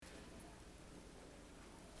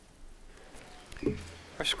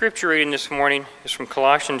Our scripture reading this morning is from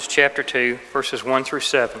Colossians chapter 2, verses 1 through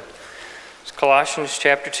 7. It's Colossians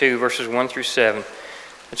chapter 2, verses 1 through 7.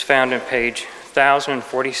 It's found on page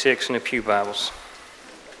 1046 in the Pew Bibles.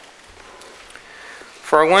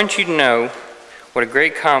 For I want you to know what a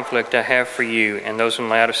great conflict I have for you and those in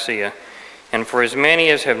Laodicea, and for as many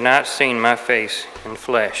as have not seen my face in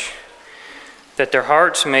flesh, that their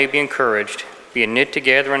hearts may be encouraged, being knit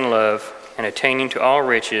together in love, and attaining to all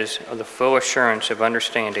riches of the full assurance of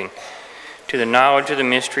understanding, to the knowledge of the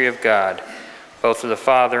mystery of God, both of the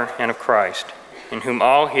Father and of Christ, in whom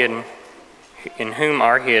are hidden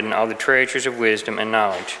all the treasures of wisdom and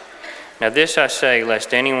knowledge. Now this I say,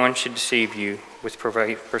 lest anyone should deceive you with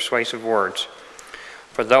persuasive words.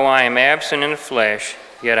 For though I am absent in the flesh,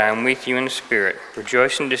 yet I am with you in the Spirit,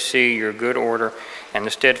 rejoicing to see your good order and the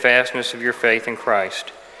steadfastness of your faith in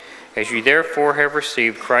Christ. As you therefore have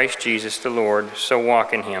received Christ Jesus the Lord, so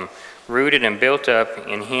walk in him, rooted and built up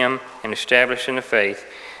in him and established in the faith,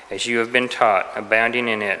 as you have been taught, abounding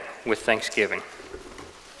in it with thanksgiving.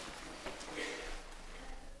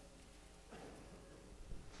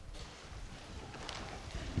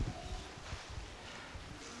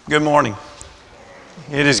 Good morning.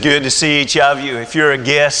 It is good to see each of you. If you're a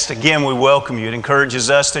guest, again, we welcome you. It encourages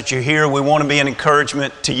us that you're here. We want to be an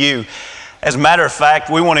encouragement to you. As a matter of fact,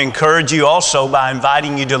 we want to encourage you also by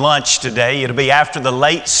inviting you to lunch today. It'll be after the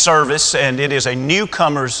late service, and it is a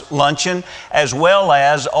newcomers luncheon, as well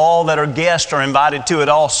as all that are guests are invited to it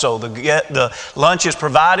also. The lunch is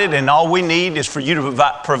provided, and all we need is for you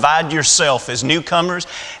to provide yourself as newcomers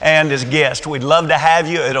and as guests. We'd love to have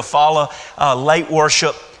you. It'll follow late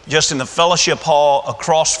worship just in the fellowship hall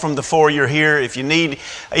across from the foyer here. If you need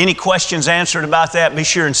any questions answered about that, be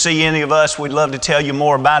sure and see any of us. We'd love to tell you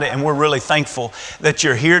more about it, and we're really thankful that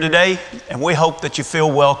you're here today, and we hope that you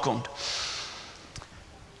feel welcomed.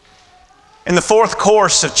 In the fourth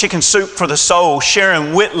course of Chicken Soup for the Soul,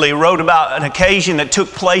 Sharon Whitley wrote about an occasion that took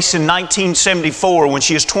place in 1974 when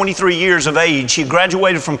she was 23 years of age. She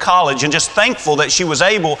graduated from college and just thankful that she was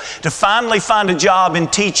able to finally find a job in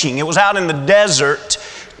teaching. It was out in the desert,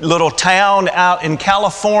 little town out in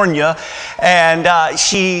California, and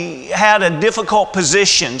she had a difficult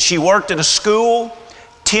position. She worked at a school,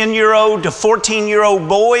 10-year-old to 14-year-old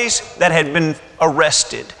boys that had been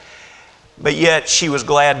arrested, but yet she was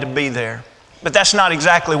glad to be there. But that's not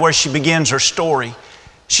exactly where she begins her story.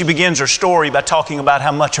 She begins her story by talking about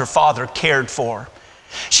how much her father cared for her.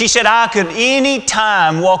 She said, I could any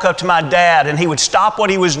time walk up to my dad and he would stop what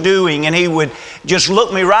he was doing and he would just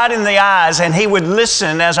look me right in the eyes and he would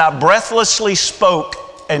listen as I breathlessly spoke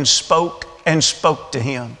and spoke and spoke to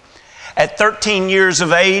him. At 13 years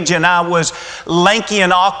of age and I was lanky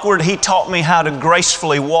and awkward, he taught me how to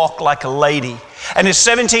gracefully walk like a lady. And at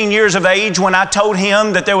 17 years of age, when I told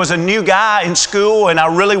him that there was a new guy in school and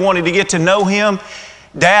I really wanted to get to know him,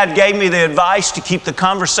 Dad gave me the advice to keep the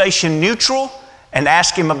conversation neutral and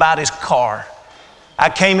ask him about his car. I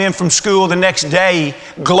came in from school the next day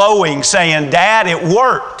glowing, saying, Dad, it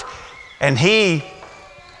worked. And he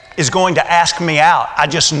is going to ask me out. I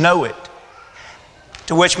just know it.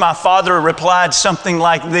 To which my father replied something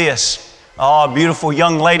like this. Oh, a beautiful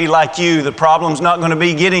young lady like you, the problem's not going to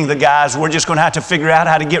be getting the guys. We're just going to have to figure out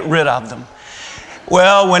how to get rid of them.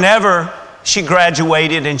 Well, whenever she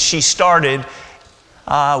graduated and she started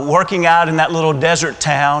working out in that little desert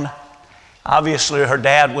town, obviously her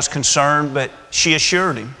dad was concerned, but she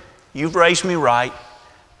assured him, you've raised me right,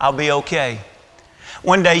 I'll be okay.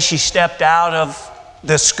 One day she stepped out of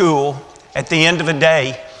the school at the end of a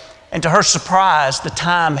day, and to her surprise, the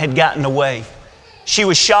time had gotten away. She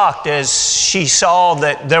was shocked as she saw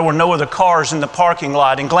that there were no other cars in the parking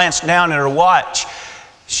lot and glanced down at her watch.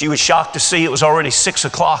 She was shocked to see it was already 6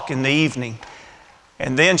 o'clock in the evening.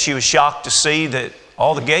 And then she was shocked to see that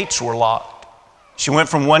all the gates were locked. She went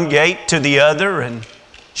from one gate to the other and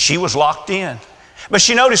she was locked in. But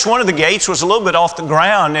she noticed one of the gates was a little bit off the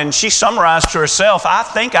ground and she summarized to herself, I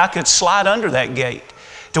think I could slide under that gate.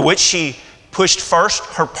 To which she pushed first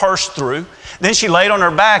her purse through, then she laid on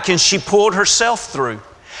her back and she pulled herself through.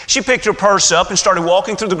 She picked her purse up and started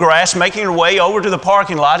walking through the grass, making her way over to the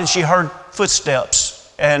parking lot, and she heard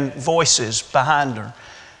footsteps and voices behind her.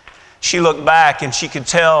 She looked back and she could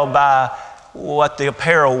tell by what the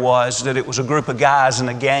apparel was that it was a group of guys in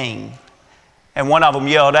a gang. And one of them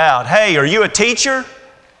yelled out, hey, are you a teacher?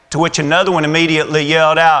 To which another one immediately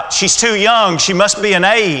yelled out, she's too young, she must be an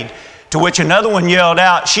aide. To which another one yelled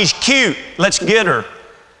out, she's cute, let's get her.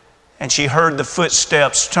 And she heard the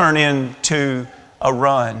footsteps turn into a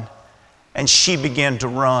run, and she began to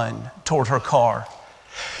run toward her car.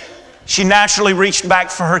 She naturally reached back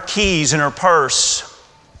for her keys in her purse,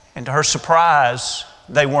 And to her surprise,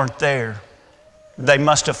 they weren't there. They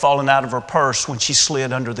must have fallen out of her purse when she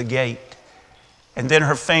slid under the gate. And then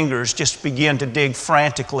her fingers just began to dig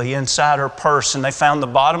frantically inside her purse, and they found the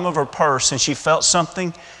bottom of her purse, and she felt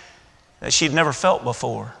something that she'd never felt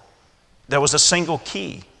before. There was a single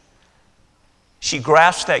key. She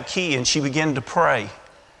grasped that key and she began to pray,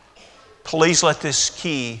 "Please let this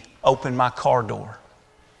key open my car door."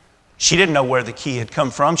 She didn't know where the key had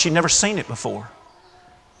come from. She'd never seen it before.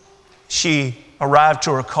 She arrived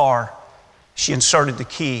to her car. She inserted the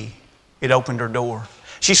key. It opened her door.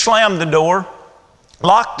 She slammed the door,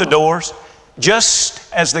 locked the doors, just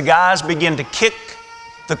as the guys began to kick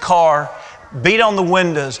the car, beat on the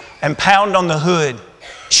windows, and pound on the hood.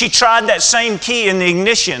 She tried that same key in the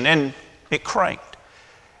ignition, and it cranked.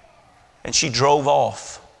 And she drove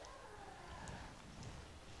off.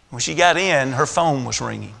 When she got in, her phone was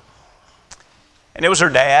ringing. And it was her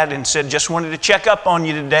dad, and said, "Just wanted to check up on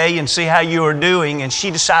you today and see how you were doing." And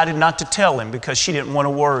she decided not to tell him because she didn't want to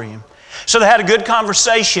worry him. So they had a good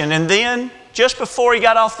conversation, and then just before he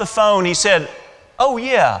got off the phone, he said, "Oh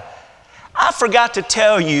yeah, I forgot to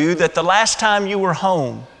tell you that the last time you were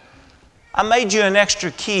home, I made you an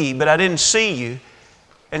extra key, but I didn't see you.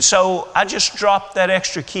 And so I just dropped that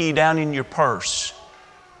extra key down in your purse."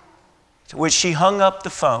 To which she hung up the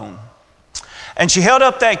phone. And she held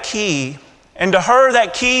up that key, and to her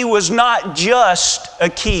that key was not just a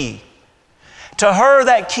key. To her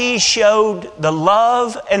that key showed the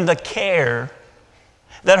love and the care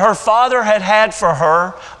that her father had had for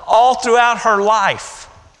her all throughout her life.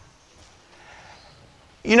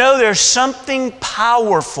 You know, there's something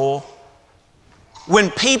powerful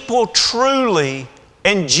when people truly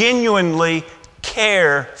and genuinely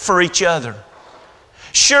care for each other.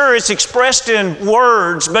 Sure, it's expressed in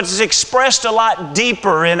words, but it's expressed a lot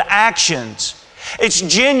deeper in actions. It's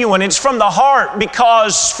genuine, it's from the heart,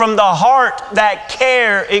 because from the heart that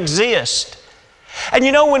care exists. And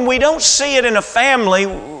you know, when we don't see it in a family,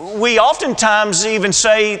 we oftentimes even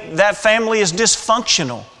say that family is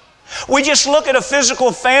dysfunctional. We just look at a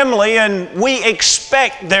physical family and we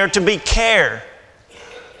expect there to be care.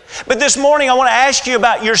 But this morning I want to ask you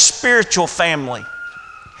about your spiritual family.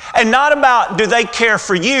 And not about do they care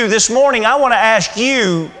for you. This morning I want to ask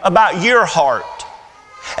you about your heart.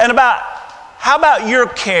 And about how about your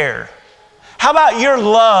care? How about your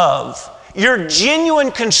love? Your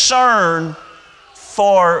genuine concern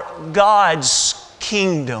for God's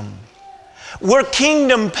kingdom. We're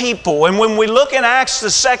kingdom people, and when we look in Acts the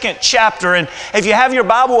 2nd chapter, and if you have your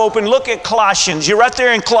Bible open, look at Colossians. You're right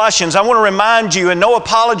there in Colossians. I want to remind you, and no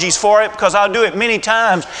apologies for it because I'll do it many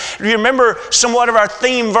times. You remember somewhat of our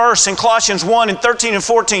theme verse in Colossians 1 and 13 and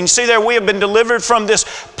 14. See there, we have been delivered from this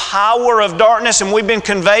power of darkness, and we've been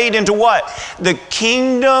conveyed into what? The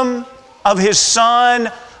kingdom of His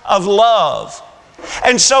Son of love.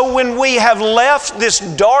 And so when we have left this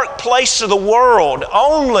dark place of the world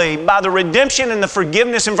only by the redemption and the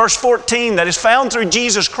forgiveness in verse 14 that is found through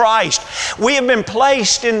Jesus Christ, we have been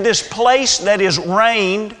placed in this place that is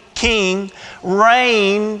reigned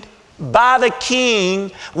by the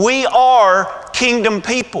King. We are kingdom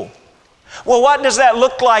people. Well, what does that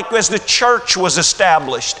look like as the church was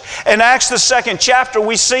established? In Acts the 2nd chapter,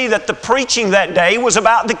 we see that the preaching that day was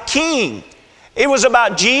about the King. It was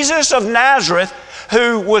about Jesus of Nazareth,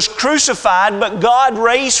 who was crucified, but God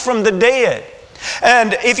raised from the dead.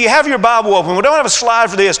 And if you have your Bible open, we don't have a slide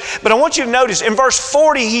for this, but I want you to notice in verse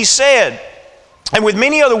 40 he said, "And with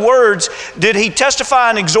many other words did he testify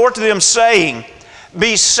and exhort to them, saying,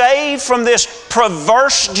 Be saved from this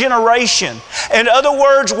perverse generation." In other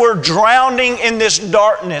words, we're drowning in this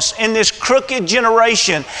darkness, in this crooked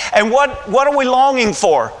generation. And what are we longing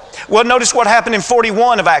for? Well, notice what happened in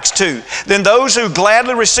 41 of Acts 2. "Then those who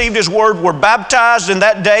gladly received His word were baptized, and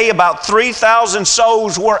that day about 3,000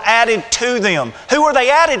 souls were added to them." Who were they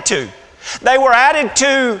added to? They were added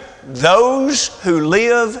to those who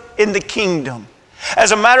live in the kingdom.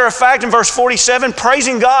 As a matter of fact, in verse 47,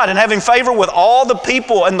 praising God and having favor with all the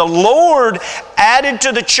people, and the Lord added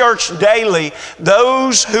to the church daily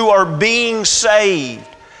those who are being saved.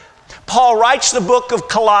 Paul writes the book of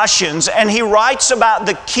Colossians, and he writes about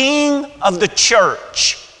the King of the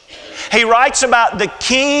church. He writes about the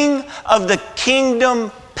King of the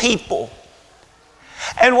kingdom people.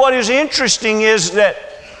 And what is interesting is that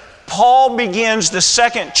Paul begins the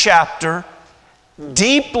 2nd chapter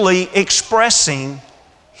deeply expressing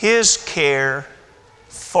his care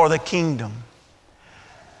for the kingdom.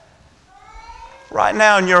 Right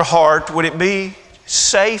now in your heart, would it be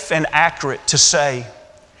safe and accurate to say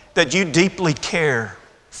that you deeply care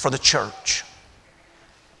for the church?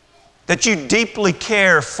 That you deeply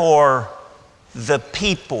care for the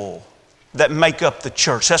people that make up the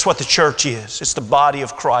church. That's what the church is. It's the body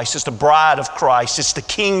of Christ. It's the bride of Christ. It's the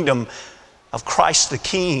kingdom of Christ the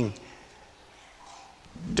King.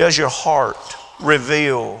 Does your heart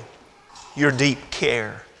reveal your deep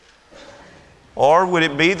care? Or would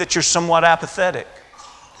it be that you're somewhat apathetic?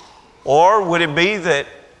 Or would it be that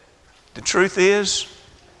the truth is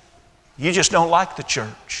you just don't like the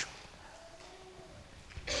church?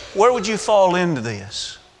 Where would you fall into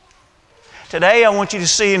this? Today I want you to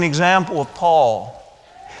see an example of Paul.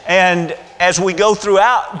 And as we go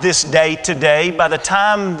throughout this day today, by the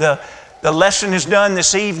time the lesson is done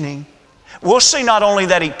this evening, we'll see not only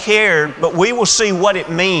that he cared, but we will see what it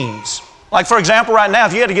means. Like for example, right now,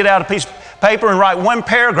 if you had to get out a piece of paper and write one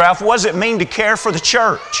paragraph, what does it mean to care for the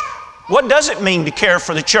church? What does it mean to care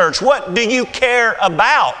for the church? What do you care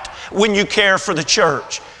about when you care for the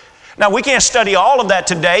church? Now, we can't study all of that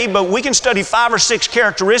today, but we can study 5 or 6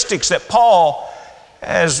 characteristics that Paul,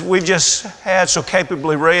 as we've just had so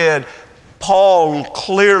capably read, Paul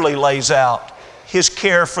clearly lays out his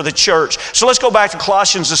care for the church. So let's go back to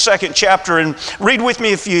Colossians, the 2nd chapter, and read with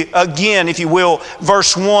me, if you will,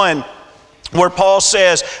 verse 1, where Paul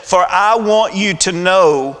says, "For I want you to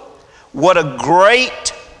know what a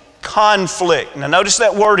great conflict." Now notice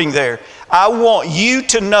that wording there. I want you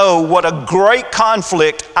to know what a great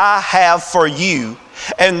conflict I have for you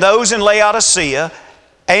and those in Laodicea,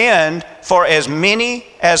 and for as many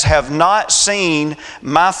as have not seen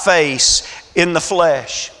my face in the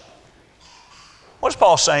flesh. What is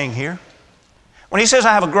Paul saying here? When he says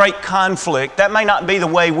I have a great conflict, that may not be the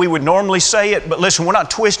way we would normally say it, but listen, we're not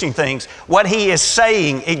twisting things. What he is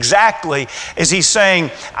saying exactly is he's saying,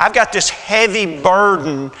 I've got this heavy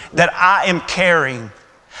burden that I am carrying.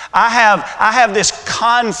 I have this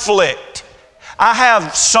conflict. I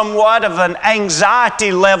have somewhat of an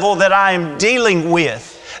anxiety level that I am dealing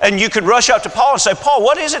with. And you could rush up to Paul and say, Paul,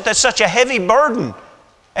 what is it that's such a heavy burden?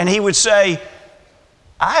 And he would say,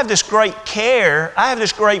 I have this great care, I have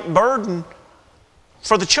this great burden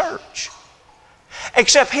for the church.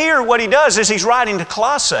 Except here what he does is he's writing to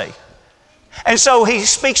Colossae. And so he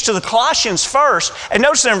speaks to the Colossians first. And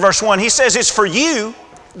notice there in verse 1, he says it's for you,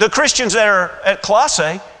 the Christians that are at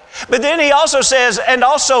Colossae. But then he also says, and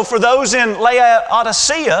also for those in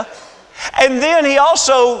Laodicea. And then he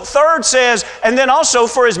also, third says, and then also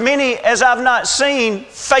for as many as I've not seen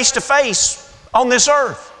face to face on this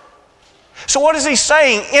earth. So what is he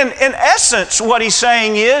saying? In essence, what he's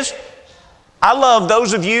saying is, I love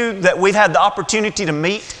those of you that we've had the opportunity to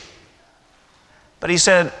meet. But he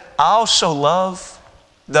said, I also love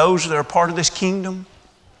those that are part of this kingdom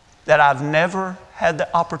that I've never had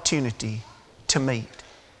the opportunity to meet.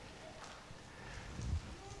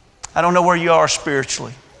 I don't know where you are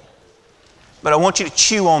spiritually, but I want you to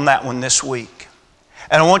chew on that one this week.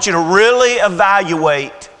 And I want you to really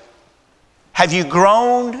evaluate, have you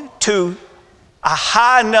grown to a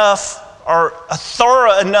high enough or a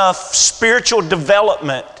thorough enough spiritual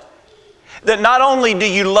development that not only do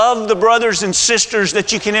you love the brothers and sisters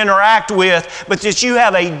that you can interact with, but that you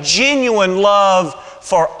have a genuine love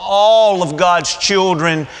for all of God's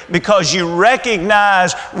children, because you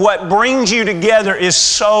recognize what brings you together is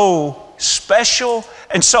so special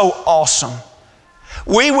and so awesome.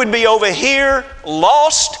 We would be over here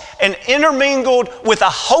lost and intermingled with a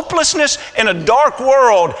hopelessness in a dark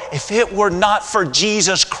world if it were not for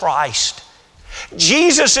Jesus Christ.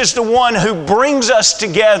 Jesus is the one who brings us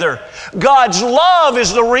together. God's love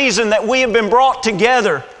is the reason that we have been brought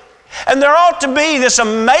together. And there ought to be this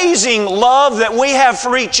amazing love that we have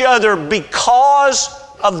for each other because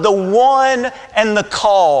of the one and the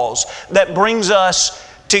cause that brings us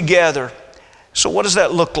together. So what does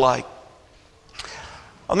that look like?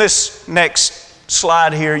 On this next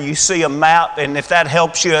slide here, you see a map, and if that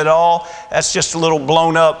helps you at all, that's just a little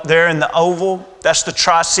blown up there in the oval. That's the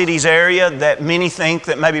Tri-Cities area that many think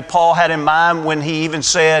that maybe Paul had in mind when he even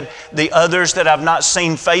said, the others that I've not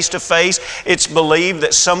seen face to face. It's believed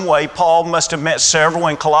that some way Paul must have met several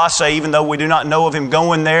in Colossae, even though we do not know of him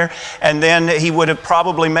going there. And then he would have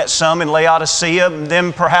probably met some in Laodicea. And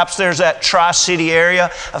then perhaps there's that Tri-City area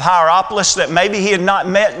of Hierapolis that maybe he had not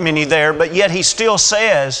met many there, but yet he still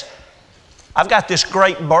says, I've got this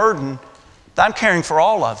great burden that I'm caring for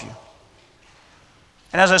all of you.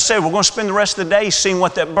 And as I said, we're going to spend the rest of the day seeing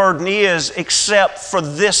what that burden is, except for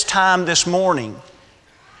this time this morning.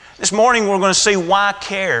 This morning we're going to see why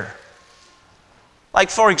care. Like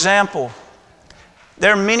for example,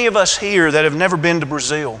 there are many of us here that have never been to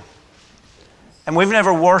Brazil. And we've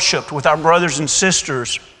never worshiped with our brothers and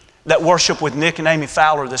sisters that worship with Nick and Amy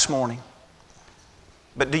Fowler this morning.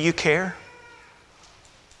 But do you care?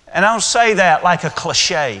 And I don't say that like a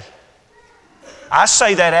cliche. I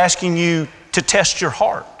say that asking you to test your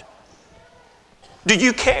heart. Do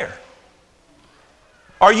you care?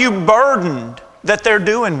 Are you burdened that they're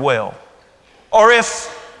doing well? Or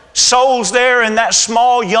if souls there in that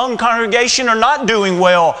small young congregation are not doing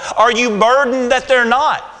well, are you burdened that they're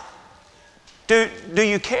not? Do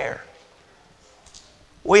you care?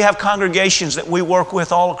 We have congregations that we work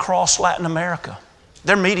with all across Latin America.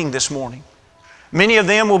 They're meeting this morning. Many of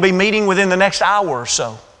them will be meeting within the next hour or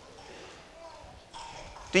so.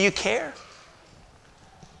 Do you care?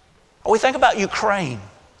 We think about Ukraine.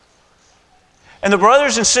 And the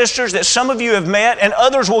brothers and sisters that some of you have met and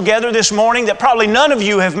others will gather this morning that probably none of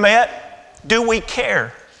you have met, do we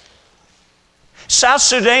care? South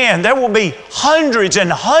Sudan, there will be hundreds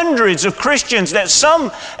and hundreds of Christians that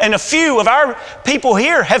some and a few of our people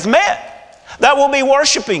here have met that will be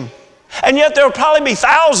worshiping. And yet there will probably be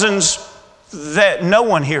thousands that no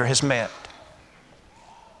one here has met.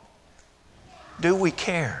 Do we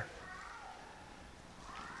care?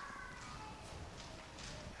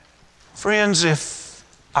 Friends, if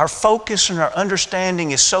our focus and our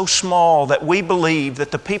understanding is so small that we believe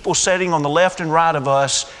that the people sitting on the left and right of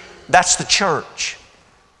us, that's the church.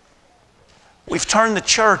 We've turned the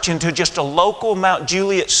church into just a local Mount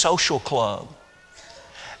Juliet social club.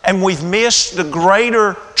 And we've missed the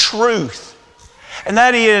greater truth. And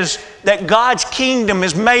that is that God's kingdom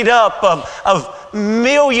is made up of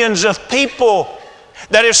millions of people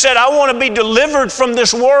that have said, I want to be delivered from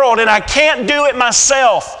this world and I can't do it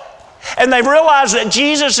myself. And they've realized that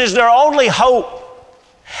Jesus is their only hope.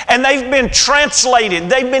 And they've been translated,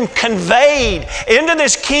 they've been conveyed into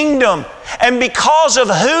this kingdom. And because of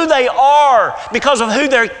who they are, because of who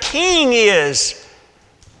their king is,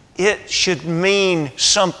 it should mean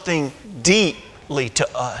something deeply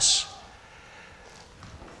to us.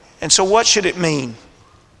 And so what should it mean?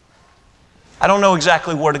 I don't know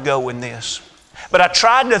exactly where to go in this. But I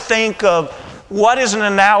tried to think of what is an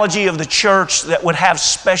analogy of the church that would have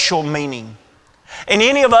special meaning. And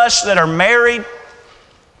any of us that are married,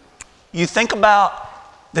 you think about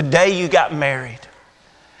the day you got married.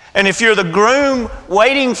 And if you're the groom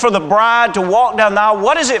waiting for the bride to walk down the aisle,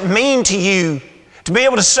 what does it mean to you to be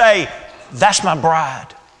able to say, that's my bride?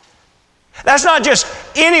 That's not just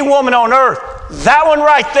any woman on earth. That one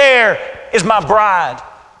right there is my bride.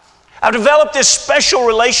 I've developed this special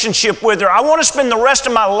relationship with her. I want to spend the rest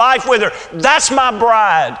of my life with her. That's my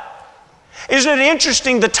bride. Isn't it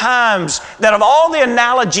interesting the times that of all the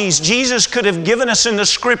analogies Jesus could have given us in the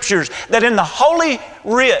Scriptures, that in the Holy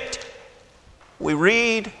Writ we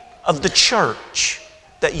read of the church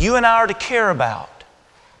that you and I are to care about.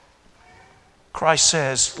 Christ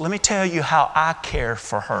says, let me tell you how I care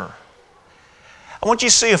for her. I want you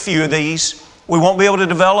to see a few of these. We won't be able to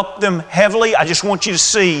develop them heavily. I just want you to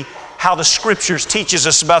see how the Scriptures teaches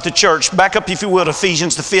us about the church. Back up, if you will, to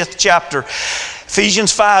Ephesians, the 5th chapter.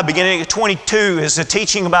 Ephesians 5, beginning at 22, is the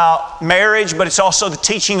teaching about marriage, but it's also the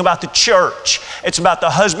teaching about the church. It's about the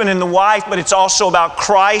husband and the wife, but it's also about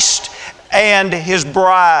Christ and His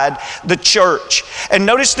bride, the church. And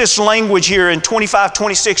notice this language here in 25,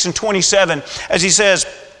 26, and 27, as he says,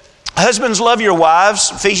 husbands, love your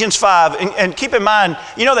wives, Ephesians 5. And keep in mind,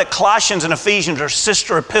 you know that Colossians and Ephesians are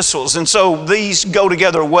sister epistles, and so these go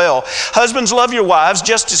together well. Husbands, love your wives,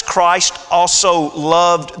 just as Christ also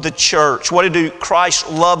loved the church. What did Christ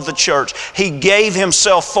love the church? He gave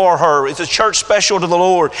Himself for her. It's a church special to the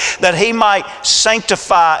Lord, that He might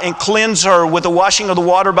sanctify and cleanse her with the washing of the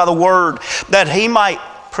water by the Word, that He might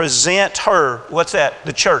present her. What's that?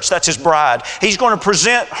 The church. That's His bride. He's going to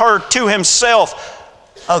present her to Himself,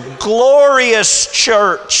 a glorious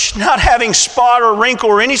church, not having spot or wrinkle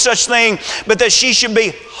or any such thing, but that she should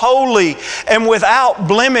be holy and without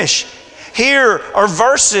blemish. Here are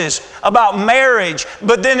verses about marriage,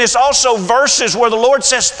 but then it's also verses where the Lord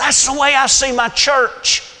says, that's the way I see my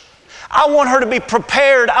church. I want her to be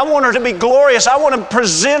prepared. I want her to be glorious. I want to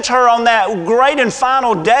present her on that great and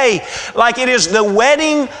final day like it is the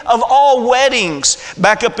wedding of all weddings.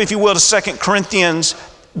 Back up, if you will, to 2 Corinthians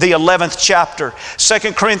the 11th chapter.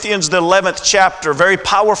 2 Corinthians, the 11th chapter. Very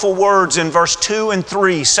powerful words in verse 2 and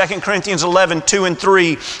 3. 2 Corinthians 11, 2 and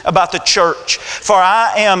 3 about the church. For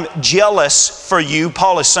I am jealous for you.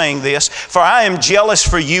 Paul is saying this. For I am jealous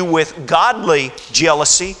for you with godly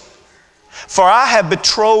jealousy. For I have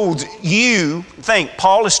betrothed you. Think,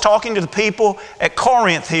 Paul is talking to the people at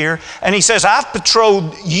Corinth here. And he says, I've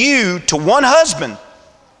betrothed you to one husband,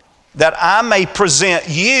 that I may present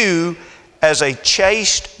you as a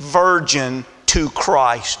chaste virgin to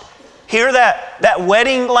Christ. Hear that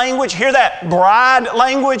wedding language? Hear that bride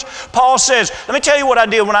language? Paul says, let me tell you what I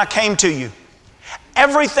did when I came to you.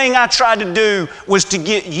 Everything I tried to do was to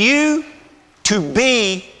get you to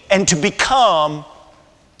be and to become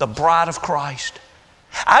the bride of Christ.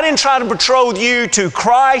 I didn't try to betroth you to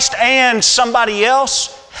Christ and somebody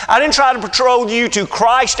else. I didn't try to betroth you to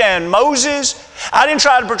Christ and Moses. I didn't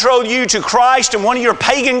try to betroth you to Christ and one of your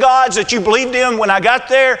pagan gods that you believed in when I got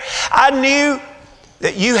there. I knew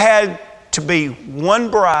that you had to be one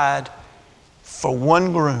bride for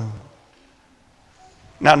one groom.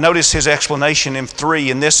 Now notice his explanation in 3,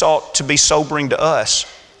 and this ought to be sobering to us.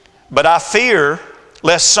 But I fear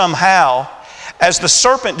lest somehow, as the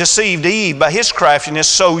serpent deceived Eve by his craftiness,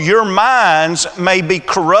 so your minds may be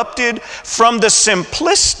corrupted from the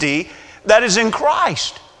simplicity that is in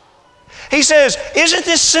Christ. He says, isn't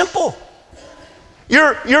this simple?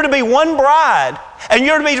 You're to be one bride, and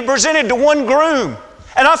you're to be presented to one groom.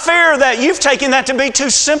 And I fear that you've taken that to be too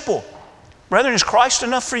simple. Brethren, is Christ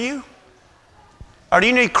enough for you? Or do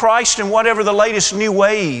you need Christ in whatever the latest new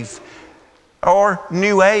wave or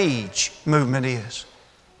new age movement is?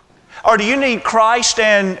 Or do you need Christ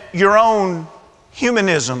and your own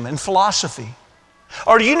humanism and philosophy?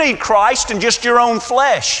 Or do you need Christ and just your own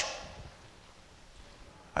flesh?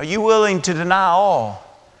 Are you willing to deny all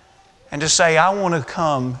and to say, I want to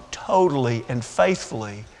come totally and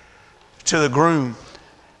faithfully to the groom?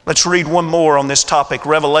 Let's read one more on this topic.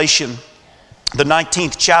 Revelation, the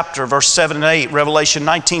 19th chapter, verse 7 and 8. Revelation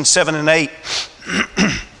 19, 7 and 8.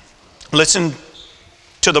 Listen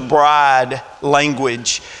to the bride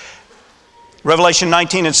language. Revelation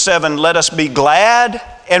 19 and 7, let us be glad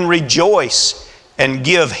and rejoice and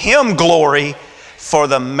give Him glory, for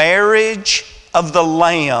the marriage of the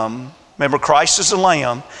Lamb, remember Christ is the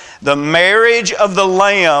Lamb, the marriage of the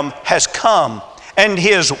Lamb has come, and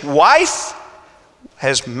His wife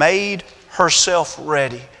has made herself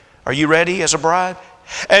ready. Are you ready as a bride?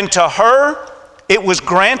 And to her it was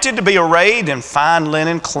granted to be arrayed in fine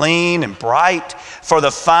linen, clean and bright, for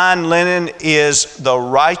the fine linen is the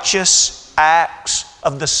righteous acts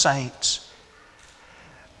of the saints.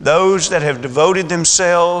 Those that have devoted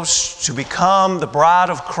themselves to become the bride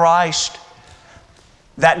of Christ,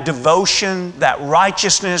 that devotion, that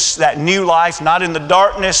righteousness, that new life, not in the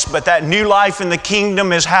darkness, but that new life in the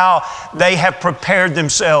kingdom is how they have prepared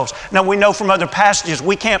themselves. Now we know from other passages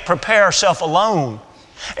we can't prepare ourselves alone.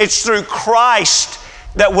 It's through Christ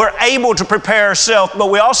that we're able to prepare ourselves, but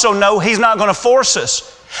we also know He's not going to force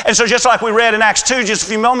us. And so just like we read in Acts 2 just a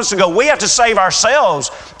few moments ago, we have to save ourselves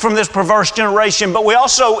from this perverse generation, but we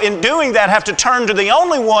also in doing that have to turn to the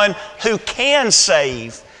only one who can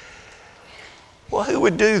save. Well, who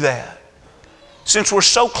would do that? Since we're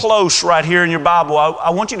so close right here in your Bible, I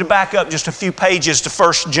want you to back up just a few pages to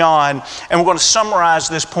 1 John, and we're going to summarize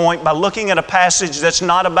this point by looking at a passage that's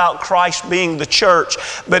not about Christ being the church,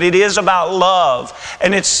 but it is about love.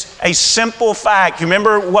 And it's a simple fact. You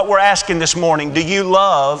remember what we're asking this morning? Do you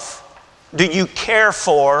love? Do you care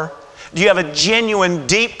for? Do you have a genuine,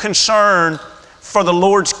 deep concern for the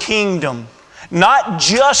Lord's kingdom? Not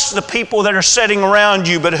just the people that are sitting around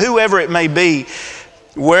you, but whoever it may be,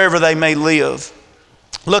 wherever they may live.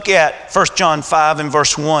 Look at 1 John 5 and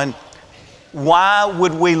verse 1. Why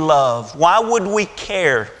would we love? Why would we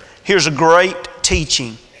care? Here's a great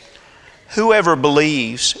teaching. Whoever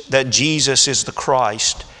believes that Jesus is the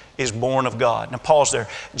Christ is born of God. Now pause there.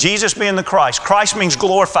 Jesus being the Christ. Christ means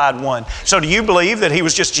glorified one. So do you believe that He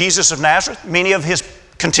was just Jesus of Nazareth? Many of His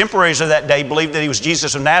contemporaries of that day believed that He was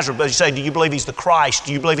Jesus of Nazareth, but you say, do you believe He's the Christ?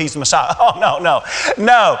 Do you believe He's the Messiah? Oh,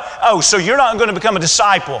 no. Oh, so you're not going to become a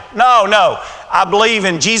disciple. No. I believe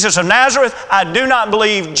in Jesus of Nazareth. I do not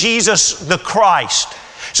believe Jesus the Christ.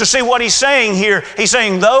 So see what He's saying here. He's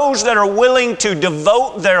saying those that are willing to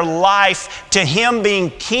devote their life to Him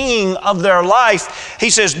being King of their life,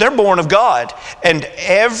 He says they're born of God. And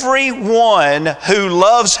everyone who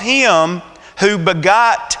loves Him who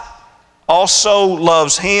begot also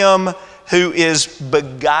loves Him who is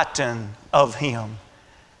begotten of Him.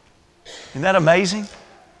 Isn't that amazing?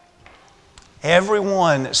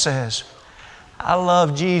 Everyone that says, I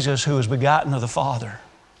love Jesus who is begotten of the Father,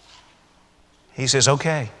 He says,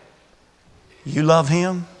 okay, you love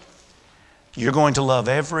Him, you're going to love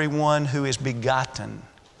everyone who is begotten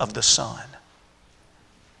of the Son.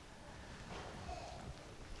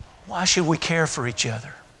 Why should we care for each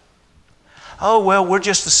other? Oh, well, we're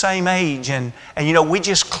just the same age and you know, we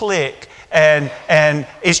just click and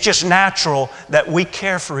it's just natural that we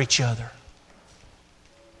care for each other.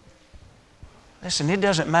 Listen, it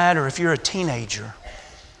doesn't matter if you're a teenager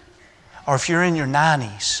or if you're in your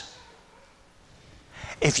 90s.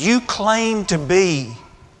 If you claim to be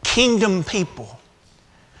kingdom people,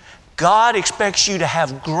 God expects you to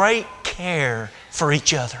have great care for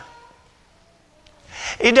each other.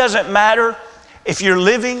 It doesn't matter if you're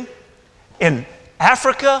living in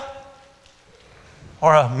Africa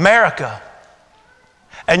or America,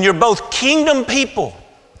 and you're both kingdom people,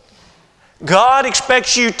 God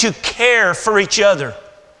expects you to care for each other.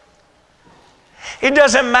 It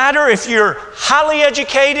doesn't matter if you're highly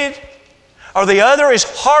educated or the other is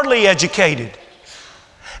hardly educated.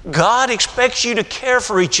 God expects you to care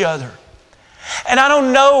for each other. And I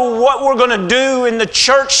don't know what we're going to do in the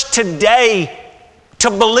church today to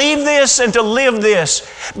believe this and to live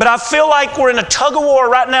this, but I feel like we're in a tug of war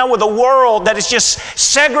right now with a world that is just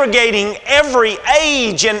segregating every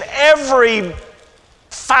age and every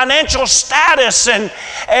financial status, and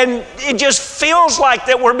it just feels like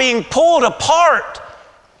that we're being pulled apart.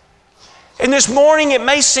 And this morning it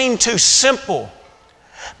may seem too simple,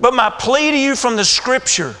 but my plea to you from the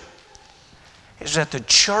Scripture is that the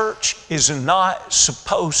church is not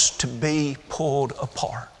supposed to be pulled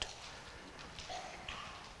apart.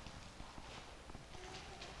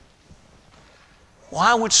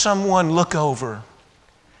 Why would someone look over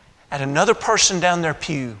at another person down their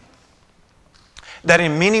pew that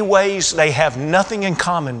in many ways they have nothing in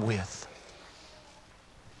common with?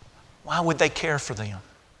 Why would they care for them?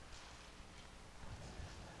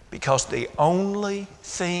 Because the only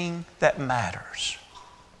thing that matters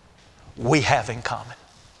we have in common.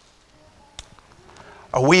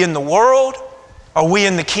 Are we in the world? Are we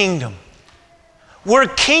in the kingdom? We're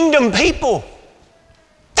kingdom people.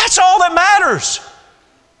 That's all that matters.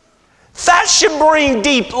 That should bring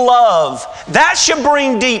deep love. That should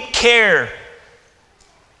bring deep care.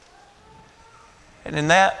 And in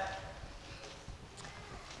that,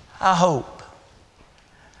 I hope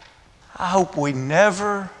we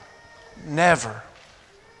never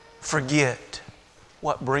forget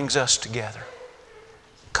what brings us together.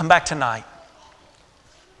 Come back tonight.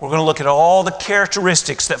 We're going to look at all the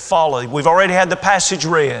characteristics that follow. We've already had the passage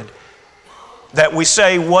read that we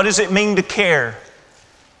say, what does it mean to care?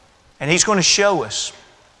 And he's going to show us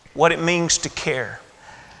what it means to care.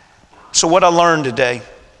 So what I learned today,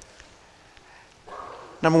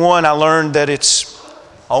 number one, I learned that it's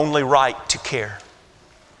only right to care.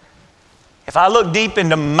 If I look deep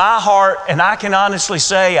into my heart, and I can honestly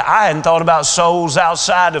say I hadn't thought about souls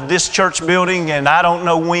outside of this church building, and I don't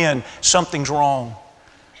know when, something's wrong.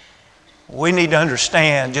 We need to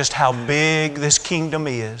understand just how big this kingdom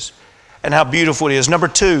is and how beautiful it is. Number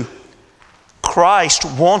two, Christ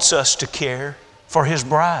wants us to care for His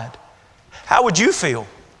bride. How would you feel?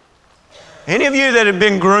 Any of you that have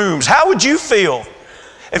been grooms, how would you feel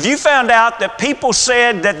if you found out that people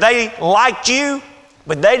said that they liked you,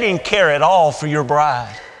 but they didn't care at all for your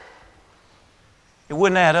bride? It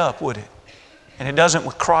wouldn't add up, would it? And it doesn't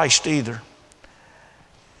with Christ either.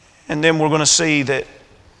 And then we're going to see that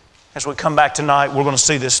as we come back tonight, we're going to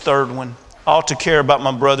see this third one. I ought to care about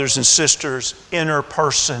my brothers and sisters' inner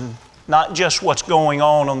person, not just what's going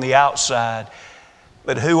on the outside,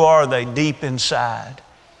 but who are they deep inside?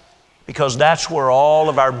 Because that's where all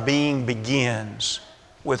of our being begins,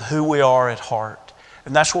 with who we are at heart.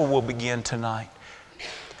 And that's where we'll begin tonight.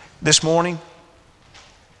 This morning,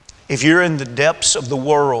 if you're in the depths of the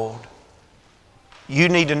world, you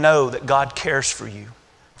need to know that God cares for you.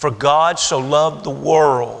 For God so loved the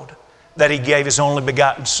world that He gave His only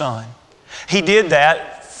begotten Son. He did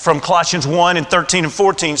that from Colossians 1 and 13 and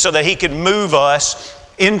 14 so that He could move us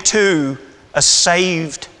into a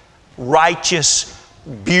saved, righteous,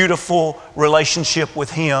 beautiful relationship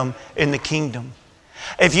with Him in the kingdom.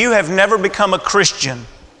 If you have never become a Christian,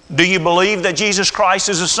 do you believe that Jesus Christ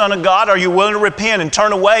is the Son of God? Are you willing to repent and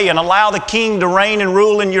turn away and allow the King to reign and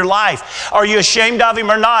rule in your life? Are you ashamed of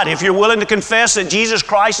Him or not? If you're willing to confess that Jesus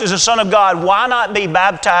Christ is the Son of God, why not be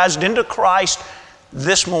baptized into Christ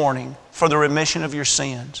this morning for the remission of your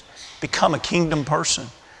sins? Become a kingdom person.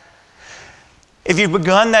 If you've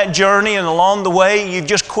begun that journey and along the way you've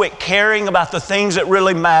just quit caring about the things that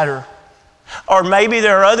really matter, or maybe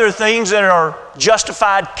there are other things that are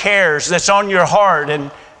justified cares that's on your heart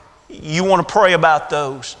and you want to pray about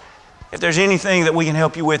those. If there's anything that we can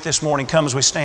help you with this morning, come as we stand.